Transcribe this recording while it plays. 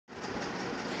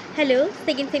Hello,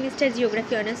 second semester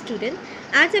geography honours student.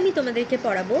 আজ আমি তোমাদেরকে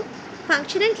পড়াবো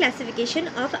functional classification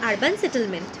of urban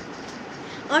settlement,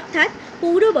 অর্থাৎ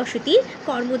পৌর বসতির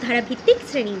কর্মধারা ভিত্তিক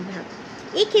শ্রেণীবিভাগ।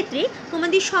 এক্ষেত্রে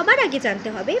তোমাদের সবার আগে জানতে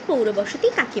হবে পৌর বসতি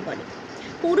কাকে বলে।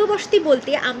 পৌর বসতি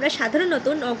বলতে আমরা সাধারণত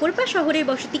নগর বা শহরের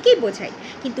বসতিকেই বোঝাই,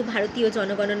 কিন্তু ভারতীয়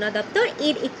জনগণনা দপ্তর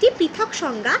এর একটি পৃথক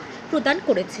সংজ্ঞা প্রদান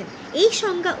করেছেন। এই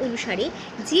সংজ্ঞা অনুসারে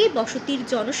যে বসতির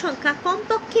জনসংখ্যা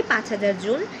কমপক্ষে ৫,০০০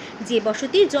 জন, যে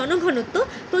বসতির জনঘনত্ব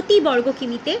প্রতি বর্গ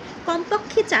কিমিতে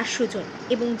কমপক্ষে ৪০০ জন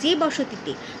এবং যে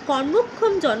বসতিতে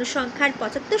কর্মক্ষম জনসংখ্যার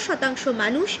 ৭৫%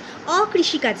 মানুষ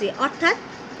অকৃষিকাজে অর্থাৎ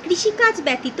কৃষিকাজ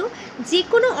ব্যতীত যে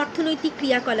কোনো অর্থনৈতিক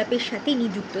ক্রিয়াকলাপের সাথে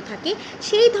নিযুক্ত থাকে,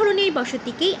 সেই ধরনের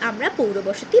বসতিকেই আমরা পৌর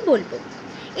বসতি বলবো।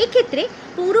 এক্ষেত্রে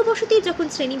পৌর বসতির যখন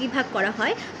শ্রেণীবিভাগ করা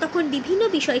হয় তখন বিভিন্ন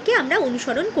বিষয়কে আমরা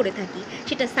অনুসরণ করে থাকি।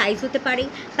 সেটা সাইজ হতে পারে,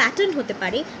 প্যাটার্ন হতে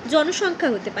পারে, জনসংখ্যা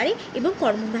হতে পারে এবং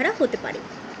কর্মধারা হতে পারে।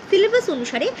 সিলেবাস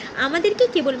অনুসারে আমাদেরকে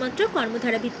কেবলমাত্র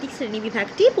কর্মধারা ভিত্তিক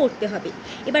শ্রেণীবিভাগটি পড়তে হবে।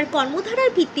 এবার কর্মধারার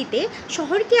ভিত্তিতে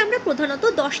শহরকে আমরা প্রধানত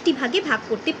 10টি ভাগে ভাগ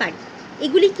করতে পারি।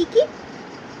 এগুলি কি কি?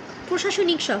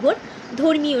 প্রশাসনিক শহর,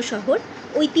 ধর্মীয় শহর,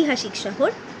 ঐতিহাসিক শহর,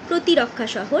 প্রতিরক্ষা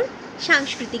শহর,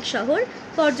 সাংস্কৃতিক শহর,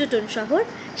 পর্যটন শহর,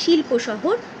 শিল্প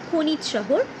শহর, খনিজ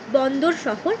শহর, বন্দর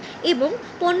শহর এবং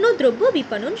পণ্যদ্রব্য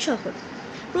বিপণন শহর।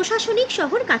 প্রশাসনিক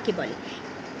শহর কাকে বলে?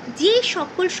 যে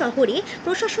সকল শহরে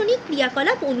প্রশাসনিক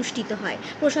ক্রিয়াকলাপ অনুষ্ঠিত হয়,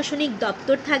 প্রশাসনিক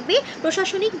দপ্তর থাকবে,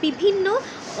 প্রশাসনিক বিভিন্ন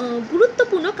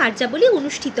গুরুত্বপূর্ণ কার্যাবলী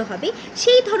অনুষ্ঠিত হবে,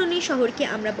 সেই ধরনের শহরকে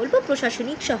আমরা বলবো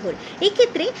প্রশাসনিক শহর।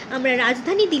 এক্ষেত্রে আমরা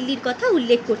রাজধানী দিল্লির কথা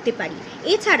উল্লেখ করতে পারি।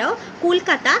 এছাড়াও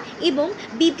কলকাতা এবং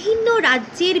বিভিন্ন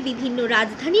রাজ্যের বিভিন্ন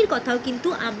রাজধানীর কথাও কিন্তু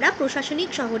আমরা প্রশাসনিক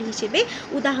শহর হিসেবে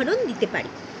উদাহরণ দিতে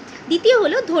পারি। দ্বিতীয়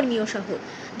হলো ধর্মীয় শহর।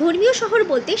 ধর্মীয় শহর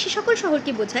বলতে সে সকল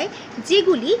শহরকে বোঝায়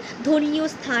যেগুলি ধর্মীয়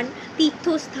স্থান,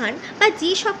 তীর্থস্থান বা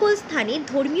যে সকল স্থানে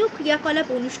ধর্মীয় ক্রিয়াকলাপ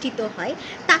অনুষ্ঠিত হয়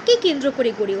তাকে কেন্দ্র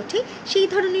করে গড়ে ওঠে, সেই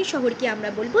ধরনের শহরকে আমরা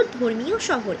বলবো ধর্মীয়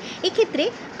শহর। এক্ষেত্রে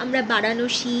আমরা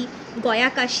বারাণসী, গয়া,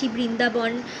 কাশী,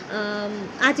 বৃন্দাবন,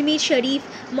 আজমির শরীফ,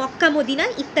 মক্কা, মদিনা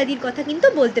ইত্যাদির কথা কিন্তু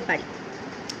বলতে পারি।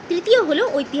 তৃতীয় হলো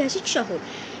ঐতিহাসিক শহর।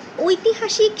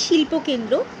 ঐতিহাসিক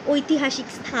শিল্পকেন্দ্র, ঐতিহাসিক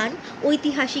স্থান,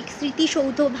 ঐতিহাসিক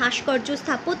স্মৃতিসৌধ, ভাস্কর্য,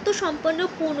 স্থাপত্য সম্পন্ন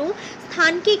কোনো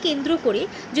স্থানকে কেন্দ্র করে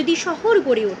যদি শহর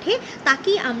গড়ে ওঠে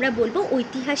তাকেই আমরা বলবো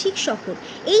ঐতিহাসিক শহর।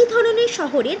 এই ধরনের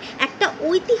শহরের একটা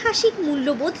ঐতিহাসিক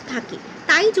মূল্যবোধ থাকে,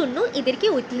 তাই জন্য এদেরকে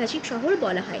ঐতিহাসিক শহর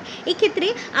বলা হয়। এক্ষেত্রে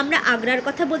আমরা আগ্রার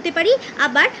কথা বলতে পারি,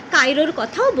 আবার কায়রোর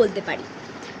কথাও বলতে পারি।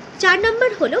 4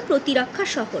 নম্বর হলো প্রতিরক্ষা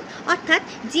শহর, অর্থাৎ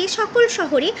যে সকল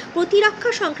শহরে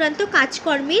প্রতিরক্ষা সংক্রান্ত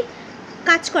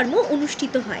কাজকর্ম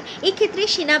অনুষ্ঠিত হয়। এক্ষেত্রে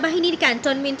সেনাবাহিনীর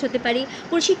ক্যান্টনমেন্ট হতে পারে,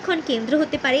 প্রশিক্ষণ কেন্দ্র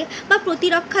হতে পারে বা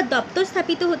প্রতিরক্ষা দপ্তর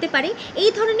স্থাপিত হতে পারে।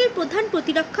 এই ধরনের প্রধান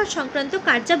প্রতিরক্ষা সংক্রান্ত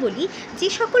কার্যাবলী যে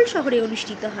সকল শহরে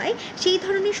অনুষ্ঠিত হয় সেই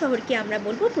ধরনের শহরকে আমরা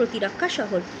বলবো প্রতিরক্ষা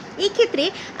শহর। এই ক্ষেত্রে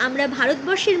আমরা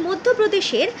ভারতবর্ষের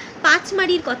মধ্যপ্রদেশের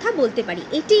পাঁচমারির কথা বলতে পারি,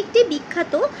 এটি একটি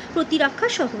বিখ্যাত প্রতিরক্ষা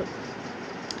শহর।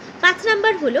 5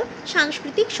 নম্বর হলো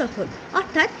সাংস্কৃতিক শহর,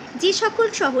 অর্থাৎ যে সকল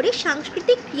শহরে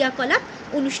সাংস্কৃতিক ক্রিয়াকলাপ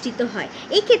অনুষ্ঠিত হয়।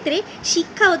 এই ক্ষেত্রে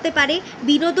শিক্ষা হতে পারে,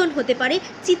 বিনোদন হতে পারে,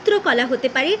 চিত্রকলা হতে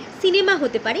পারে, সিনেমা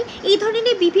হতে পারে, এই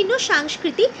ধরনের বিভিন্ন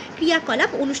সাংস্কৃতিক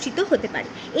ক্রিয়াকলাপ অনুষ্ঠিত হতে পারে।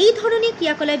 এই ধরনের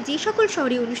ক্রিয়াকলাপ যে সকল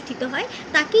শহরে অনুষ্ঠিত হয়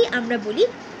তাকেই আমরা বলি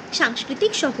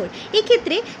সাংস্কৃতিক শহর।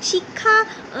 এক্ষেত্রে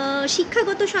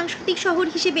শিক্ষাগত সাংস্কৃতিক শহর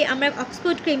হিসেবে আমরা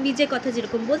অক্সফোর্ড, কেমব্রিজের কথা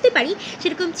যেরকম বলতে পারি,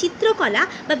 সেরকম চিত্রকলা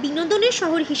বা বিনোদনের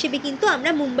শহর হিসেবে কিন্তু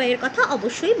আমরা মুম্বাইয়ের কথা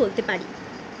অবশ্যই বলতে পারি।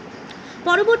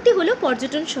 পরবর্তী হলো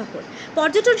পর্যটন শহর।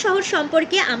 পর্যটন শহর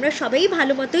সম্পর্কে আমরা সবাই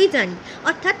ভালো মতোই জানি,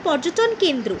 অর্থাৎ পর্যটন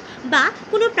কেন্দ্র বা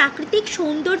কোনো প্রাকৃতিক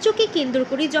সৌন্দর্যকে কেন্দ্র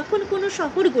করে যখন কোনো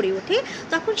শহর গড়ে ওঠে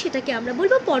তখন সেটাকে আমরা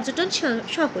বলবো পর্যটন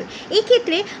শহর। এই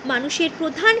ক্ষেত্রে মানুষের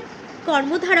প্রধান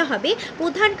কর্মধারা হবে,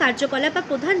 প্রধান কার্যকলাপ বা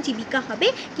প্রধান জীবিকা হবে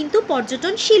কিন্তু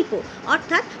পর্যটন শিল্প,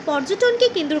 অর্থাৎ পর্যটনকে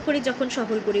কেন্দ্র করে যখন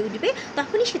শহর গড়ে উঠবে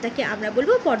তখনই সেটাকে আমরা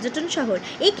বলবো পর্যটন শহর।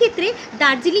 এই ক্ষেত্রে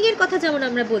দার্জিলিংয়ের কথা যেমন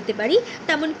আমরা বলতে পারি,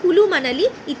 তেমন কুলু, মানালি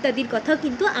ইত্যাদির কথাও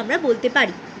কিন্তু আমরা বলতে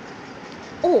পারি।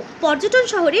 পর্যটন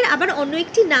শহরের আবার অন্য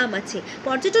একটি নাম আছে,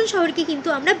 পর্যটন শহরকে কিন্তু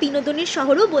আমরা বিনোদনের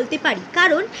শহরও বলতে পারি,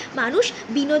 কারণ মানুষ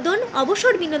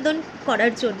অবসর বিনোদন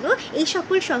করার জন্য এই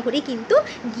সকল শহরে কিন্তু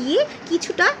গিয়ে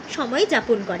কিছুটা সময়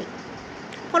যাপন করে।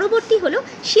 পরবর্তী হলো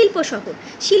শিল্প শহর।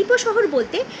 শিল্প শহর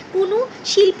বলতে কোনো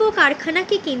শিল্প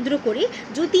কারখানাকে কেন্দ্র করে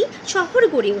যদি শহর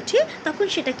গড়ে ওঠে তখন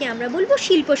সেটাকে আমরা বলবো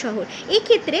শিল্প শহর।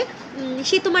 এক্ষেত্রে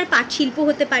সে তোমার পাট শিল্প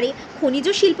হতে পারে, খনিজ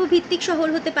শিল্পভিত্তিক শহর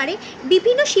হতে পারে,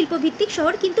 বিভিন্ন শিল্পভিত্তিক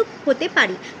শহর কিন্তু হতে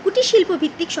পারে, কুটির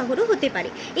শিল্পভিত্তিক শহরও হতে পারে।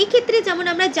 এক্ষেত্রে যেমন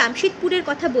আমরা জামশেদপুরের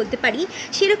কথা বলতে পারি,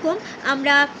 সেরকম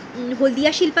আমরা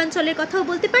হলদিয়া শিল্পাঞ্চলের কথাও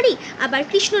বলতে পারি, আবার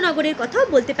কৃষ্ণনগরের কথাও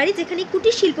বলতে পারি, যেখানে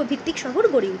কুটির শিল্পভিত্তিক শহর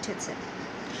গড়ে উঠেছে।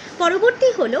 পরবর্তী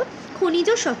হলো খনিজ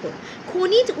শহর।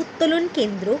 খনিজ উত্তোলন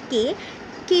কেন্দ্রকে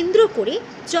কেন্দ্র করে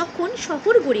যখন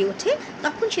শহর গড়ে ওঠে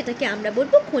তখন সেটাকে আমরা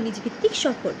বলবো খনিজ ভিত্তিক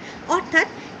শহর। অর্থাৎ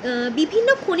বিভিন্ন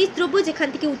খনিজ দ্রব্য যেখান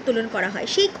থেকে উত্তোলন করা হয়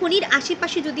সেই খনির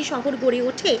আশেপাশে যদি শহর গড়ে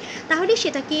ওঠে তাহলে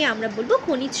সেটাকে আমরা বলবো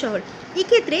খনিজ শহর।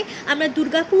 এক্ষেত্রে আমরা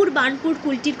দুর্গাপুর, বার্নপুর,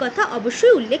 কুলটির কথা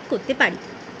অবশ্যই উল্লেখ করতে পারি।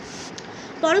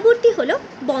 পরবর্তী হলো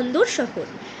বন্দর শহর।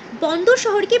 বন্দর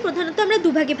শহরকে প্রধানত আমরা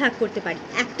দুভাগে ভাগ করতে পারি,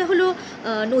 একটা হলো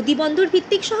নদী বন্দর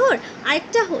ভিত্তিক শহর,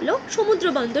 আরেকটা হলো সমুদ্র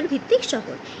বন্দর ভিত্তিক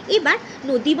শহর। এবার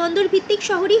নদী বন্দর ভিত্তিক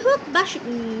শহরই হোক বা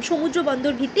সমুদ্র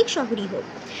বন্দর ভিত্তিক শহরই হোক,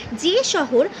 যে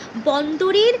শহর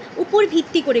বন্দরের উপর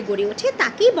ভিত্তি করে গড়ে ওঠে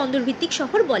তাকেই বন্দর ভিত্তিক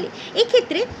শহর বলে।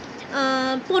 এক্ষেত্রে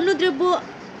পণ্যদ্রব্য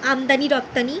আমদানি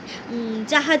রপ্তানি,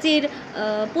 জাহাজের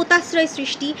পোতাশ্রয়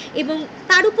সৃষ্টি এবং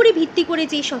তার উপরে ভিত্তি করে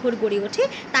যে শহর গড়ে ওঠে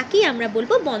তাকেই আমরা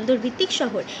বলবো বন্দর ভিত্তিক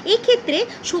শহর। এক্ষেত্রে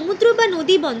সমুদ্র বা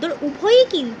নদী বন্দর উভয়ই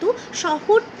কিন্তু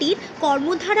শহরটির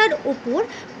কর্মধারার ওপর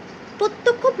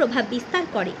প্রত্যক্ষ প্রভাব বিস্তার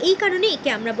করে, এই কারণে একে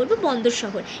আমরা বলবো বন্দর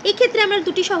শহর। এক্ষেত্রে আমরা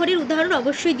দুটি শহরের উদাহরণ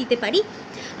অবশ্যই দিতে পারি।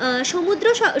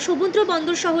 সমুদ্র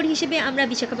বন্দর শহর হিসেবে আমরা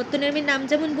বিশাখাপত্তনমের নাম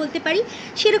যেমন বলতে পারি,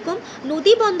 সেরকম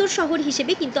নদী বন্দর শহর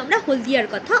হিসেবে কিন্তু আমরা হলদিয়ার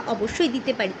কথা অবশ্যই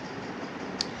দিতে পারি।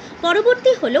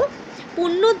 পরবর্তী হলো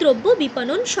পণ্যদ্রব্য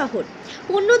বিপণন শহর।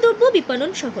 পণ্যদ্রব্য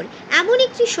বিপণন শহর এমন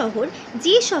একটি শহর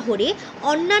যে শহরে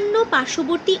অন্যান্য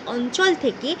পার্শ্ববর্তী অঞ্চল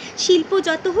থেকে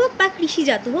শিল্পজাত হোক বা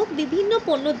কৃষিজাত হোক বিভিন্ন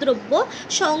পণ্যদ্রব্য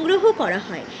সংগ্রহ করা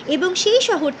হয় এবং সেই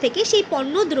শহর থেকে সেই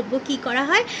পণ্যদ্রব্য কী করা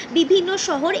হয় বিভিন্ন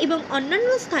শহর এবং অন্যান্য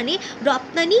স্থানে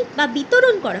রপ্তানি বা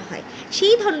বিতরণ করা হয়।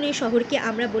 সেই ধরনের শহরকে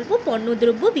আমরা বলবো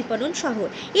পণ্যদ্রব্য বিপণন শহর।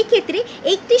 এক্ষেত্রে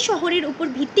একটি শহরের উপর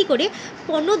ভিত্তি করে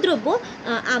পণ্যদ্রব্য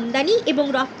আমদানি এবং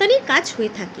রপ্তানির কাজ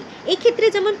হয়ে থাকে। এক্ষেত্রে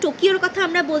যেমন টোকিওর কথা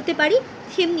আমরা বলতে পারি,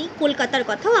 তেমনি কলকাতার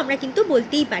কথাও আমরা কিন্তু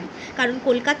বলতেই পারি, কারণ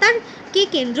কলকাতাকে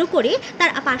কেন্দ্র করে তার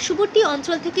পার্শ্ববর্তী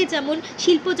অঞ্চল থেকে যেমন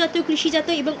শিল্পজাত, কৃষিজাত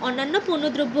এবং অন্যান্য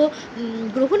পণ্যদ্রব্য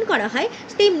গ্রহণ করা হয়,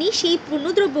 তেমনি সেই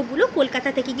পণ্যদ্রব্যগুলো কলকাতা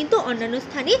থেকে কিন্তু অন্যান্য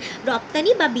স্থানে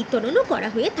রপ্তানি বা বিতরণও করা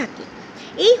হয়ে থাকে।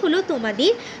 এই হলো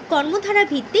তোমাদের কর্মধারা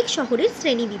ভিত্তিক শহরের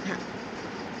শ্রেণীবিভাগ।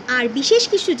 আর বিশেষ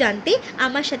কিছু জানতে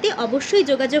আমার সাথে অবশ্যই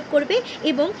যোগাযোগ করবে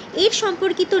এবং এর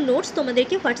সম্পর্কিত নোটস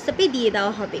তোমাদেরকে হোয়াটসঅ্যাপে দিয়ে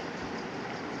দেওয়া হবে।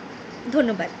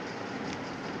 ধন্যবাদ।